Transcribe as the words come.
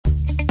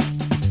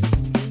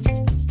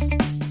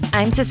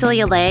I'm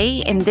Cecilia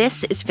Lay, and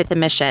this is Fifth &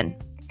 Mission.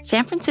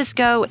 San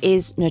Francisco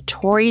is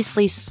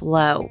notoriously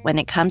slow when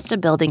it comes to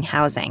building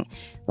housing,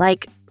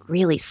 like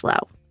really slow.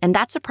 And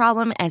that's a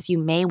problem, as you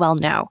may well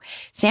know.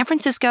 San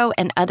Francisco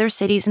and other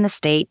cities in the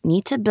state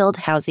need to build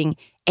housing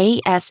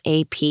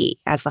ASAP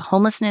as the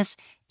homelessness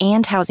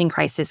and housing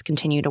crisis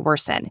continue to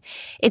worsen.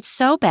 It's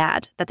so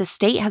bad that the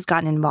state has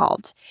gotten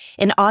involved.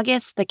 In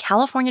August, the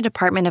California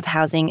Department of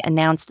Housing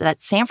announced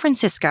that San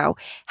Francisco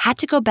had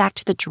to go back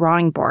to the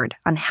drawing board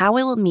on how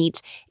it will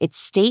meet its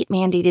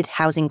state-mandated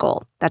housing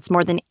goal. That's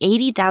more than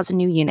 80,000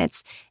 new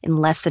units in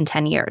less than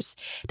 10 years.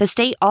 The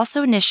state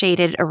also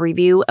initiated a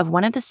review of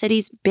one of the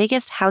city's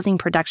biggest housing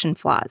production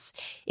flaws,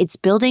 its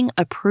building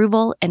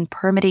approval and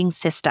permitting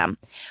system.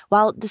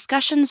 While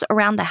discussions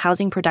around the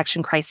housing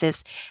production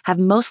crisis have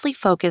mostly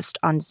focused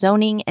on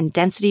zoning and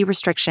density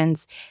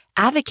restrictions,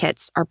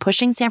 advocates are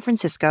pushing San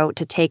Francisco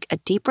to take a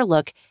deeper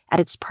look at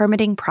its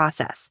permitting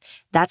process.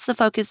 That's the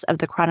focus of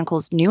the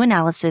Chronicle's new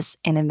analysis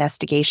and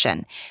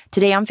investigation.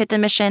 Today on Fifth &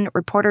 Mission,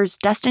 reporters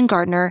Dustin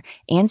Gardner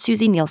and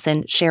Susie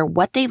Nielsen share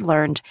what they've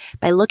learned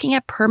by looking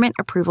at permit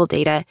approval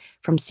data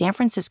from San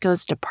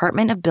Francisco's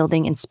Department of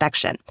Building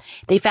Inspection.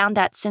 They found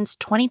that since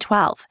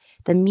 2012,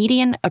 the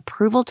median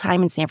approval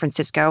time in San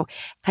Francisco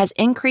has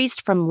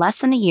increased from less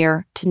than a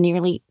year to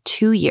nearly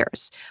 2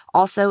 years.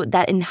 Also,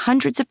 that in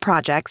hundreds of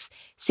projects,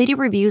 city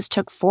reviews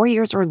took 4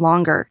 years or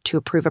longer to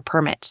approve a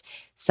permit.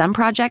 Some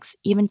projects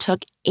even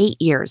took 8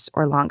 years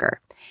or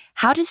longer.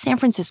 How does San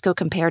Francisco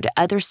compare to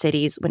other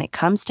cities when it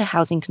comes to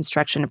housing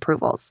construction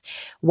approvals?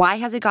 Why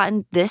has it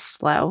gotten this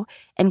slow?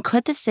 And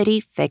could the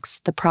city fix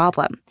the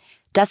problem?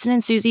 Dustin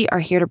and Susie are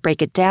here to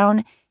break it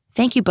down.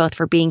 Thank you both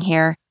for being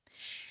here.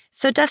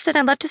 So, Dustin,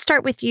 I'd love to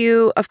start with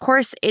you. Of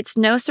course, it's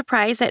no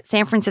surprise that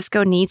San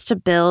Francisco needs to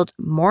build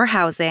more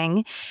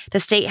housing. The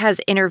state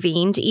has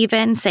intervened,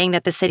 even saying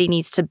that the city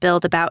needs to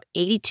build about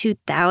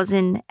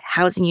 82,000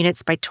 housing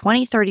units by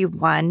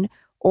 2031,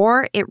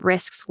 or it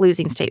risks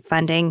losing state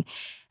funding.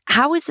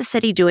 How is the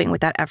city doing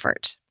with that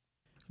effort?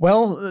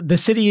 Well, the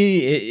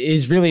city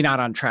is really not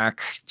on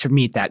track to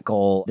meet that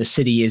goal. The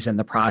city is in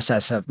the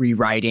process of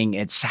rewriting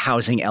its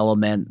housing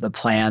element, the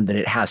plan that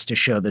it has to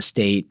show the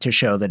state to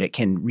show that it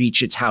can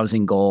reach its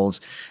housing goals.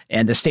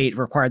 And the state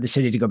required the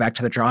city to go back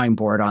to the drawing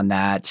board on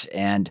that.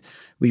 And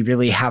we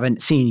really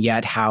haven't seen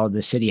yet how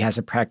the city has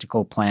a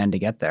practical plan to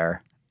get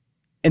there.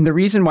 And the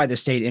reason why the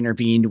state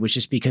intervened was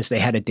just because they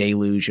had a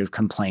deluge of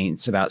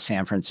complaints about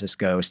San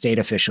Francisco. State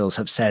officials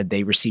have said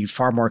they received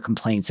far more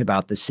complaints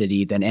about the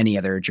city than any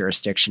other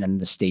jurisdiction in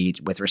the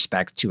state with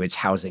respect to its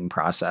housing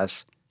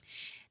process.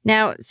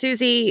 Now,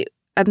 Susie,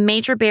 a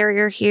major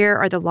barrier here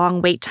are the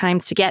long wait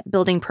times to get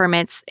building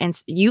permits. And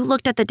you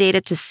looked at the data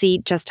to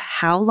see just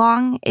how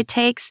long it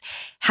takes.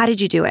 How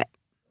did you do it?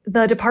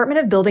 The Department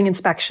of Building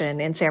Inspection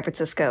in San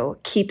Francisco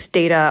keeps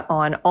data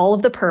on all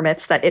of the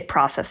permits that it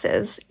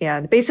processes.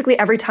 And basically,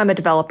 every time a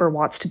developer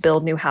wants to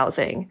build new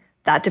housing,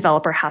 that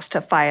developer has to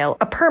file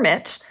a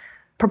permit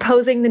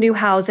proposing the new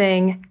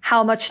housing,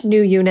 how much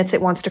new units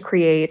it wants to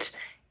create,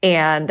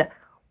 and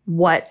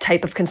what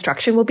type of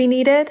construction will be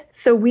needed.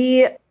 So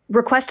we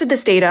requested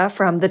this data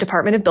from the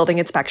Department of Building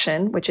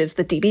Inspection, which is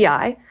the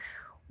DBI.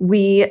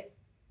 We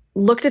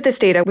looked at this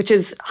data, which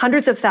is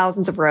hundreds of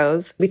thousands of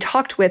rows. We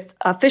talked with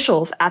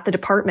officials at the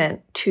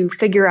department to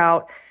figure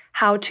out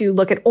how to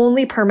look at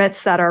only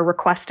permits that are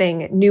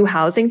requesting new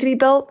housing to be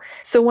built.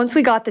 So once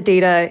we got the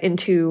data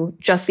into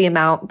just the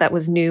amount that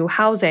was new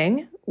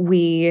housing,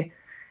 we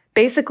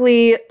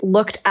basically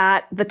looked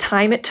at the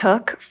time it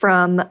took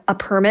from a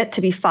permit to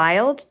be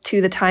filed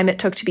to the time it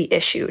took to be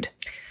issued.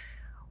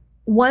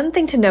 One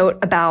thing to note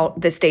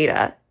about this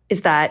data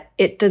is that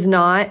it does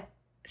not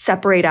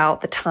separate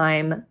out the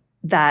time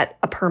that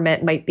a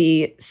permit might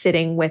be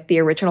sitting with the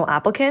original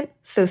applicant.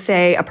 So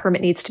say a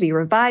permit needs to be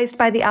revised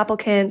by the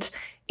applicant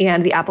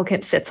and the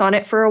applicant sits on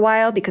it for a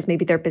while because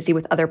maybe they're busy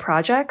with other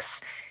projects.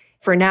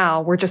 For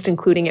now, we're just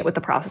including it with the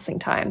processing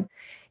time.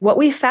 What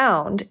we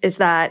found is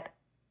that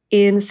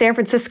in San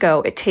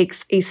Francisco, it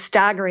takes a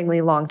staggeringly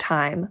long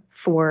time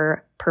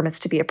for permits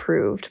to be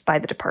approved by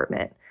the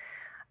department.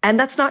 And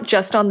that's not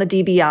just on the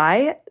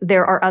DBI.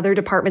 There are other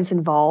departments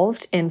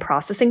involved in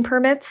processing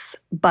permits,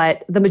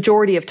 but the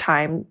majority of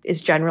time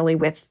is generally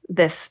with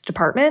this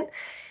department.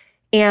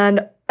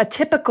 And a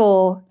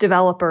typical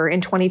developer in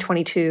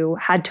 2022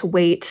 had to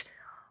wait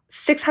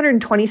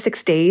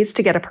 626 days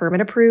to get a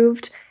permit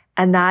approved.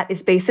 And that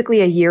is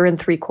basically a year and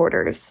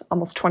 3/4,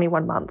 almost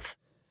 21 months.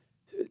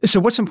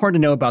 So what's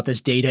important to know about this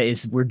data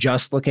is we're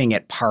just looking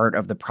at part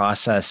of the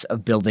process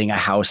of building a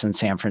house in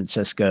San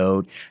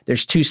Francisco.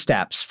 There's 2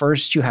 steps.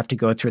 First, you have to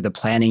go through the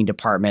planning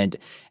department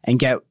and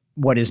get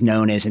what is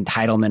known as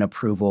entitlement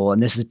approval.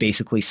 And this is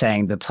basically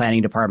saying the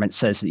planning department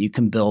says that you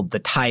can build the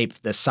type,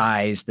 the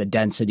size, the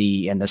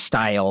density, and the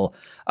style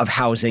of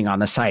housing on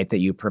the site that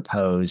you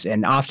propose.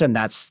 And often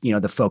that's,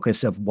 the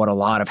focus of what a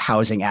lot of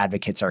housing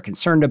advocates are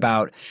concerned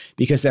about,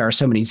 because there are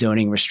so many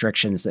zoning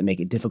restrictions that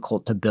make it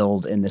difficult to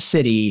build in the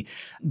city.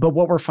 But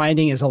what we're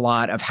finding is a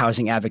lot of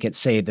housing advocates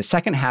say the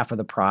second half of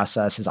the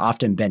process has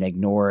often been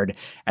ignored.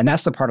 And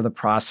that's the part of the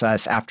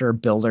process after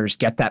builders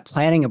get that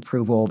planning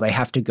approval, they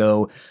have to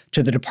go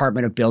to the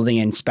Department of Building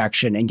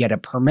Inspection and get a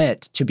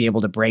permit to be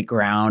able to break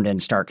ground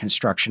and start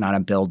construction on a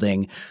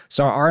building.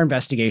 So our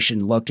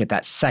investigation looked at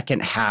that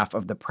second half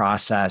of the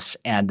process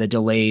and the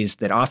delays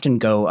that often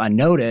go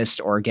unnoticed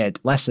or get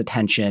less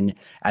attention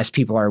as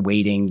people are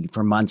waiting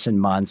for months and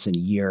months and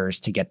years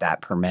to get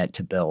that permit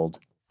to build.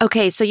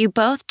 Okay, so you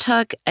both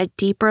took a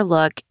deeper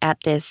look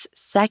at this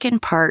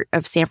second part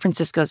of San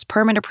Francisco's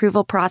permit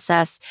approval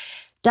process.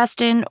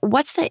 Dustin,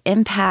 what's the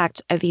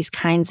impact of these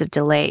kinds of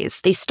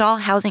delays? They stall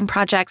housing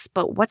projects,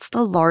 but what's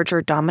the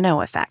larger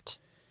domino effect?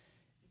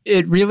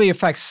 It really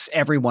affects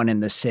everyone in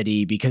the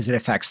city because it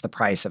affects the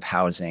price of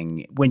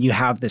housing. When you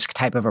have this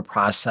type of a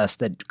process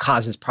that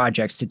causes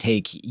projects to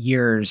take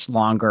years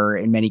longer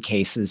in many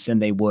cases than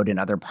they would in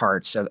other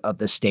parts of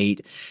the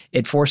state,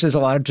 it forces a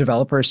lot of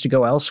developers to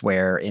go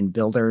elsewhere, and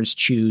builders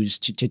choose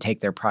to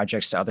take their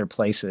projects to other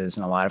places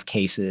in a lot of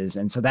cases.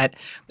 And so that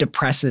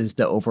depresses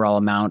the overall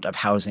amount of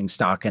housing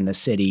stock in the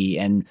city.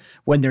 And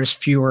when there's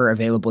fewer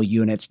available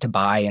units to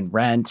buy and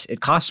rent,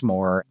 it costs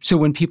more. So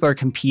when people are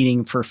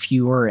competing for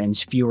fewer and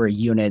fewer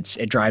units,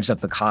 it drives up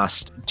the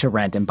cost to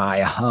rent and buy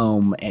a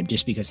home, and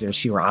just because there's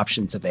fewer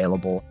options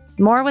available.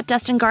 More with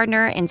Dustin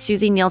Gardner and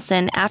Susie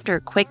Nielsen after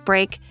a quick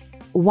break.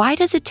 Why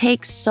does it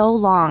take so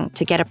long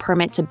to get a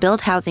permit to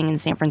build housing in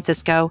San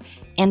Francisco,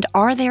 and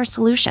are there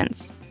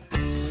solutions?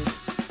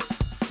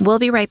 We'll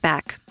be right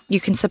back.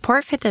 You can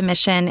support Fifth &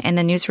 Mission and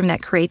the newsroom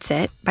that creates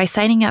it by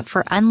signing up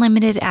for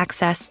unlimited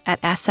access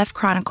at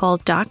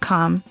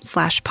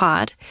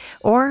sfchronicle.com/pod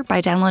or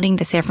by downloading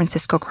the San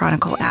Francisco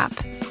Chronicle app.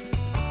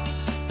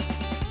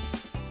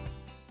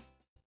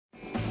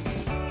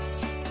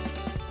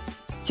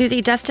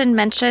 Susie, Dustin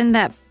mentioned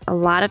that a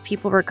lot of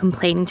people were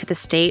complaining to the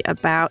state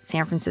about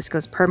San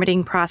Francisco's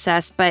permitting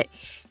process, but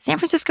San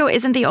Francisco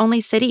isn't the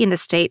only city in the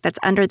state that's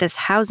under this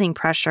housing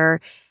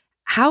pressure.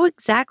 How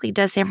exactly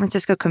does San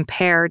Francisco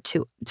compare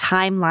to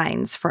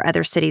timelines for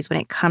other cities when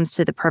it comes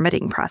to the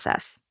permitting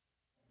process?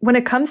 When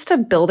it comes to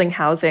building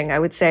housing, I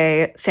would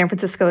say San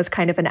Francisco is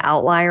kind of an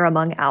outlier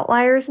among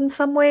outliers in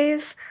some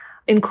ways,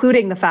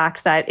 including the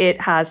fact that it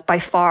has by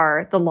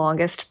far the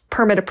longest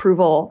permit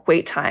approval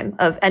wait time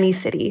of any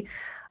city.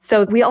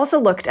 So we also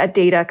looked at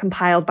data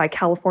compiled by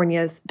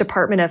California's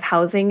Department of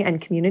Housing and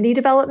Community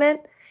Development.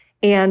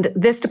 And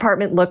this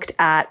department looked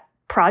at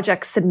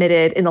projects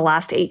submitted in the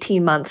last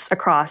 18 months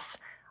across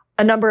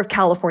a number of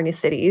California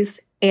cities.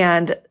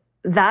 And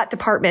that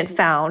department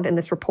found in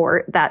this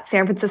report that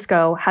San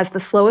Francisco has the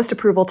slowest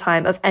approval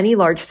time of any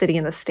large city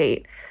in the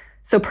state.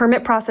 So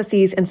permit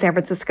processes in San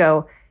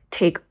Francisco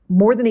take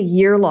more than a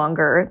year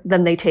longer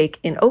than they take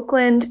in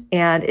Oakland,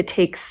 and it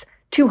takes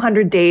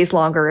 200 days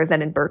longer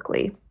than in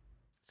Berkeley.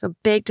 So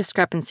big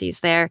discrepancies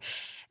there.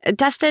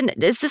 Dustin,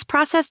 is this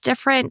process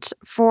different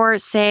for,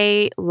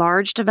 say,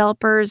 large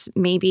developers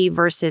maybe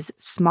versus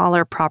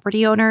smaller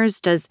property owners?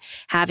 Does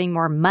having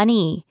more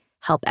money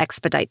help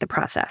expedite the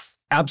process?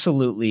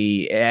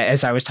 Absolutely.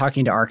 As I was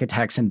talking to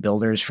architects and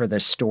builders for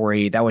this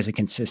story, that was a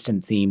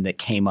consistent theme that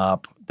came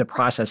up. The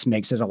process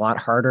makes it a lot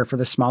harder for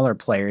the smaller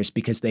players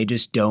because they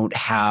just don't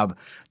have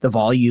the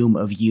volume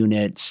of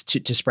units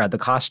to spread the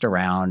cost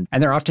around.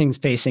 And they're often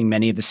facing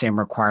many of the same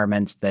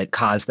requirements that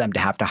cause them to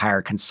have to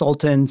hire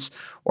consultants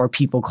or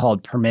people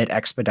called permit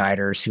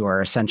expediters, who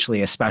are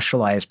essentially a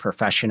specialized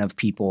profession of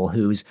people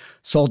whose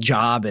sole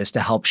job is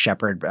to help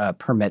shepherd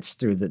permits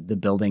through the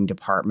building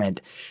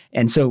department.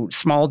 And so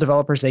small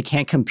developers, they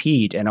can't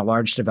compete. And a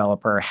large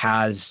developer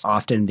has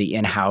often the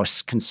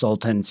in-house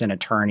consultants and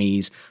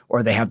attorneys,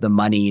 or they have the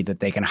money that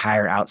they can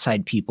hire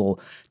outside people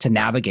to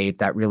navigate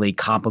that really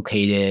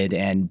complicated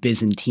and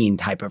Byzantine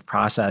type of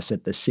process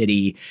at the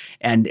city.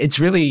 And it's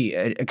really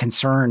a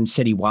concern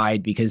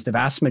citywide because the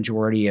vast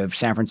majority of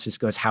San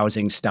Francisco's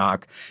housing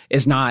stock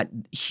is not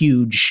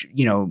huge,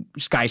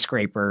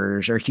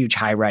 skyscrapers or huge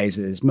high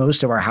rises.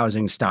 Most of our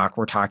housing stock,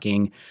 we're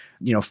talking,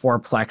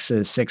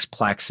 fourplexes,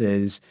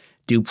 sixplexes,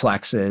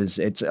 duplexes.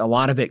 It's a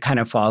lot of it kind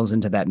of falls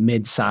into that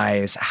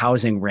mid-size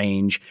housing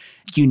range.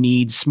 You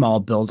need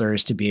small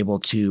builders to be able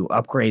to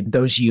upgrade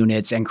those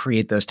units and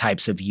create those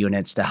types of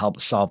units to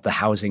help solve the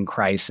housing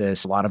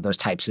crisis. A lot of those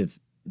types of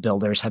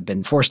builders have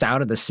been forced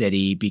out of the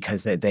city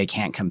because they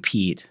can't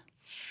compete.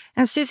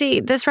 Now,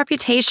 Susie, this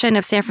reputation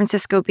of San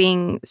Francisco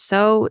being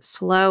so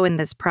slow in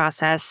this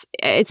process,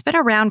 it's been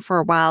around for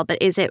a while,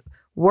 but is it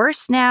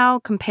worse now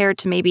compared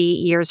to maybe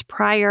years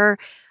prior?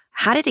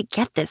 How did it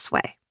get this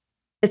way?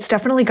 It's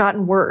definitely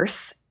gotten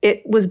worse.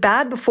 It was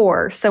bad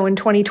before. So in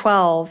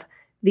 2012,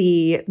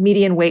 the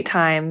median wait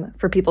time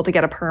for people to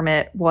get a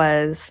permit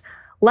was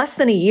less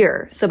than a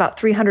year, so about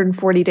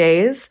 340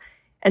 days.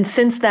 And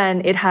since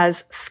then, it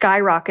has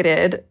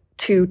skyrocketed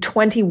to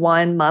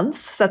 21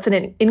 months. So that's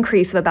an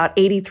increase of about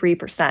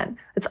 83%.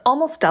 It's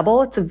almost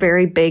double. It's a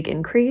very big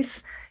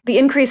increase. The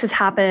increase has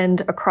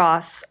happened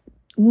across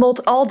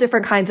all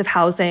different kinds of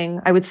housing.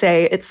 I would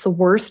say it's the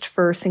worst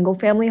for single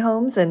family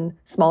homes and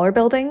smaller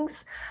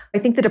buildings. I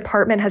think the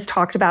department has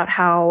talked about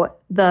how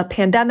the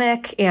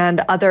pandemic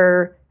and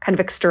other kind of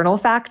external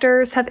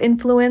factors have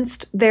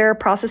influenced their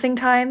processing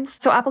times.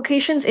 So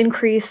applications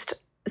increased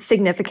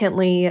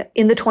significantly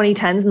in the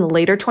 2010s and the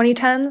later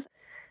 2010s.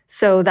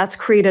 So that's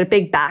created a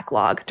big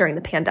backlog during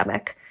the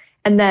pandemic.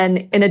 And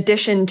then in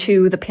addition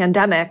to the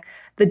pandemic,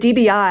 the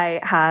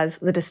DBI has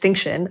the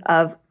distinction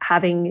of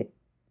having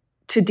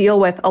to deal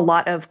with a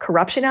lot of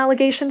corruption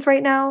allegations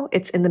right now.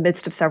 It's in the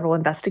midst of several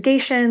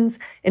investigations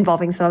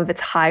involving some of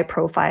its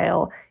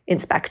high-profile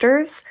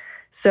inspectors.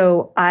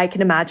 So I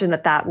can imagine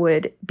that that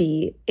would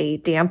be a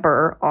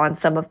damper on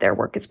some of their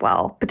work as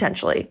well,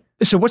 potentially.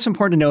 So what's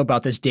important to know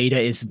about this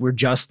data is we're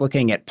just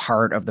looking at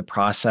part of the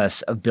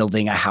process of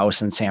building a house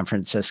in San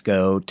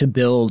Francisco. To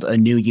build a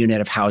new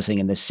unit of housing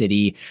in the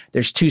city,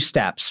 there's two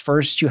steps.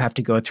 First, you have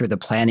to go through the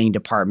planning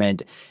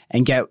department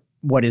and get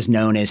what is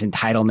known as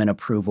entitlement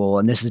approval.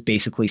 And this is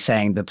basically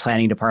saying the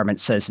planning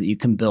department says that you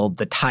can build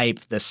the type,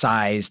 the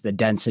size, the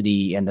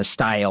density, and the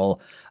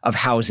style of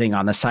housing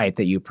on the site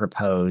that you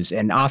propose.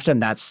 And often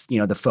that's,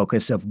 the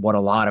focus of what a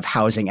lot of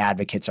housing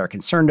advocates are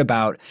concerned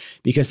about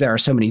because there are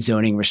so many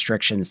zoning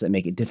restrictions that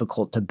make it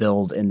difficult to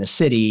build in the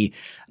city.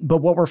 But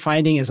what we're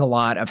finding is a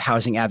lot of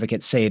housing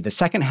advocates say the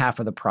second half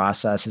of the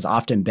process has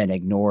often been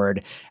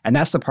ignored. And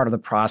that's the part of the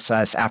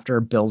process after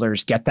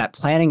builders get that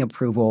planning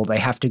approval, they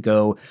have to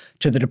go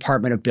to the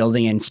Department of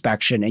Building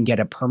Inspection and get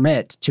a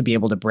permit to be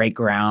able to break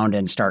ground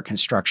and start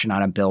construction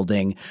on a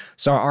building.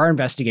 So our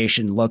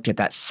investigation looked at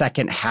that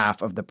second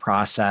half of the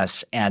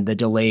process and the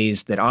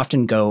delays that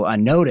often go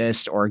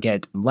unnoticed or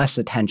get less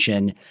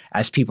attention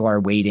as people are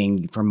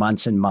waiting for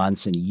months and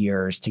months and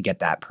years to get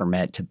that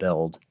permit to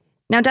build.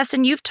 Now,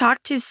 Dustin, you've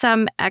talked to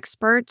some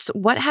experts.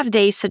 What have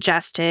they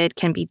suggested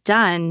can be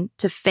done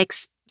to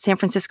fix San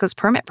Francisco's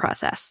permit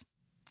process?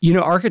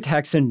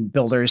 Architects and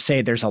builders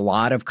say there's a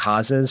lot of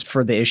causes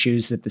for the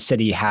issues that the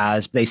city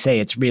has. They say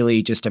it's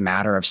really just a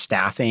matter of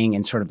staffing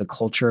and sort of the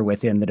culture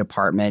within the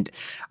department.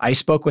 I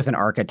spoke with an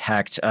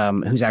architect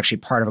who's actually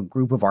part of a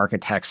group of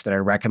architects that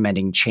are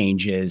recommending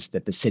changes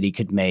that the city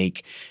could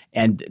make.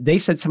 And they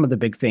said some of the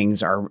big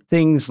things are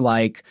things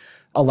like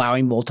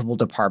allowing multiple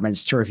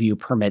departments to review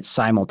permits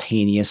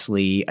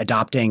simultaneously,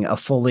 adopting a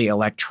fully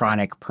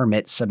electronic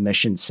permit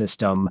submission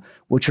system,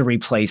 which will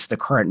replace the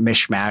current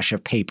mishmash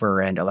of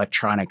paper and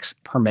electronic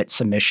permit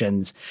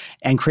submissions,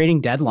 and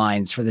creating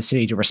deadlines for the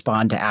city to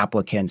respond to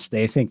applicants.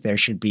 They think there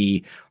should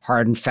be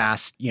hard and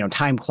fast,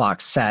 time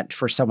clocks set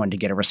for someone to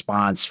get a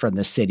response from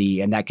the city.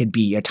 And that could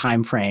be a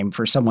time frame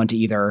for someone to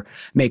either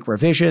make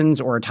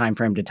revisions or a time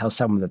frame to tell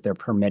someone that their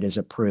permit is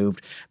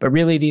approved. But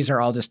really, these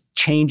are all just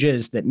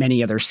changes that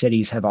many other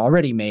cities have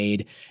already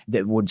made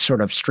that would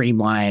sort of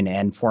streamline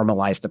and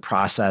formalize the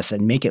process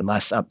and make it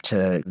less up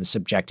to the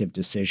subjective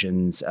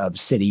decisions of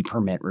city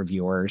permit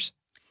reviewers.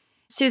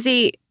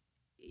 Susie,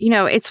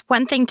 it's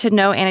one thing to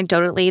know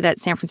anecdotally that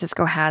San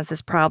Francisco has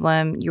this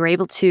problem. You were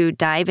able to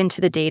dive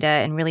into the data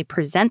and really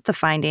present the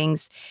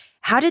findings.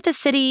 How did the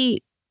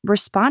city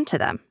respond to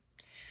them?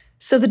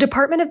 So the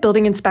Department of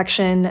Building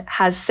Inspection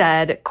has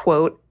said,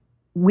 quote,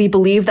 "We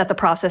believe that the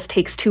process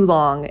takes too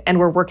long, and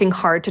we're working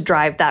hard to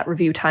drive that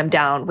review time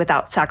down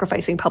without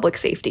sacrificing public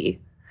safety."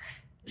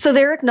 So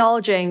they're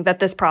acknowledging that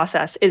this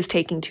process is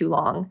taking too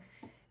long.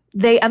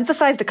 They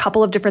emphasized a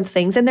couple of different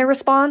things in their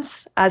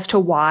response as to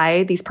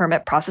why these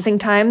permit processing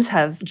times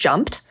have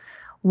jumped.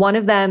 One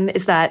of them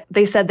is that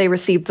they said they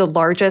received the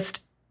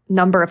largest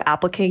number of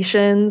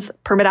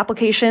permit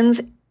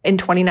applications in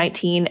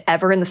 2019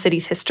 ever in the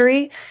city's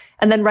history.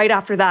 And then right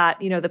after that,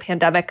 the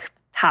pandemic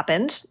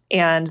happened,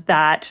 and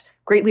that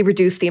greatly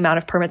reduced the amount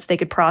of permits they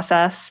could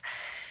process.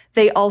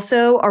 They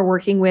also are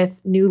working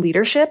with new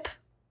leadership,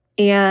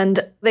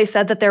 and they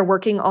said that they're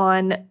working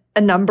on a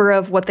number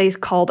of what they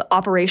called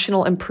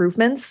operational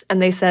improvements,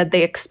 and they said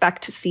they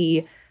expect to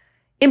see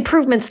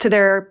improvements to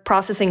their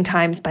processing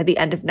times by the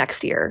end of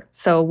next year.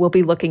 So we'll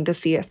be looking to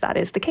see if that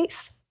is the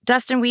case.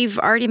 Dustin, we've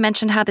already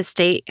mentioned how the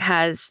state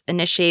has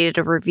initiated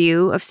a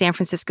review of San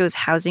Francisco's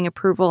housing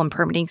approval and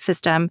permitting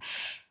system.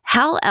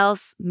 How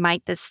else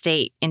might the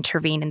state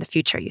intervene in the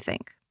future, you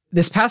think?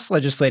 This past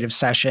legislative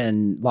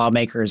session,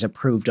 lawmakers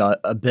approved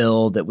a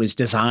bill that was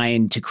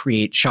designed to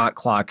create shot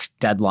clock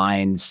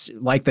deadlines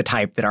like the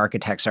type that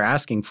architects are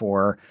asking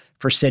for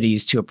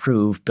cities to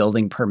approve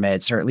building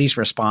permits or at least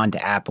respond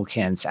to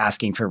applicants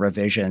asking for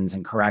revisions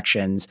and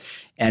corrections.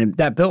 And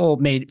that bill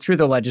made it through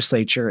the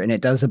legislature, and it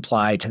does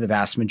apply to the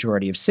vast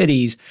majority of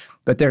cities.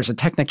 But there's a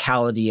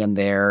technicality in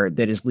there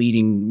that is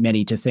leading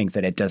many to think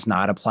that it does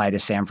not apply to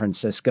San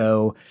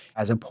Francisco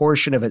as a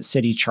portion of its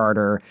city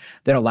charter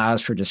that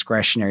allows for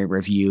discretionary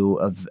review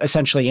of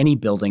essentially any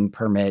building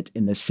permit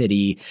in the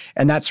city.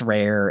 And that's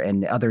rare,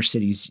 and other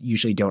cities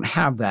usually don't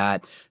have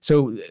that.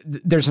 So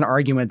there's an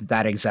argument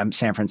that exempts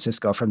San Francisco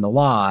Francisco from the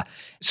law.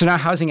 So now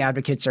housing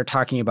advocates are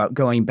talking about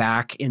going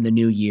back in the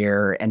new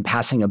year and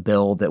passing a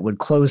bill that would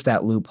close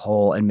that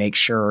loophole and make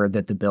sure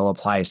that the bill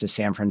applies to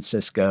San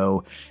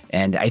Francisco.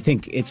 And I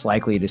think it's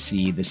likely to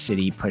see the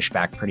city push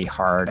back pretty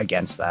hard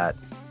against that.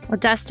 Well,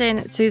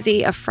 Dustin,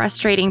 Susie, a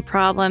frustrating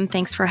problem.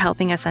 Thanks for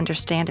helping us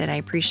understand it. I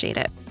appreciate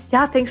it.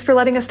 Yeah, thanks for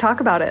letting us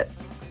talk about it.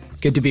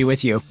 Good to be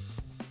with you.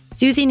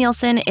 Susie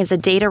Nielsen is a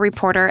data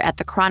reporter at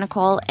The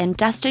Chronicle, and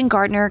Dustin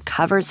Gardner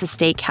covers the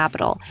state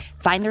capitol.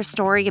 Find their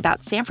story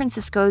about San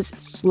Francisco's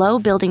slow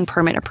building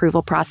permit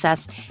approval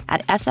process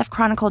at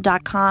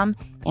sfchronicle.com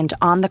and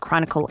on the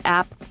Chronicle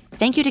app.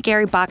 Thank you to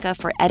Gary Baca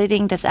for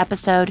editing this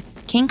episode,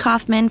 King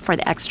Kaufman for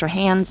the extra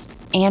hands,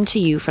 and to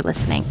you for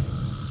listening.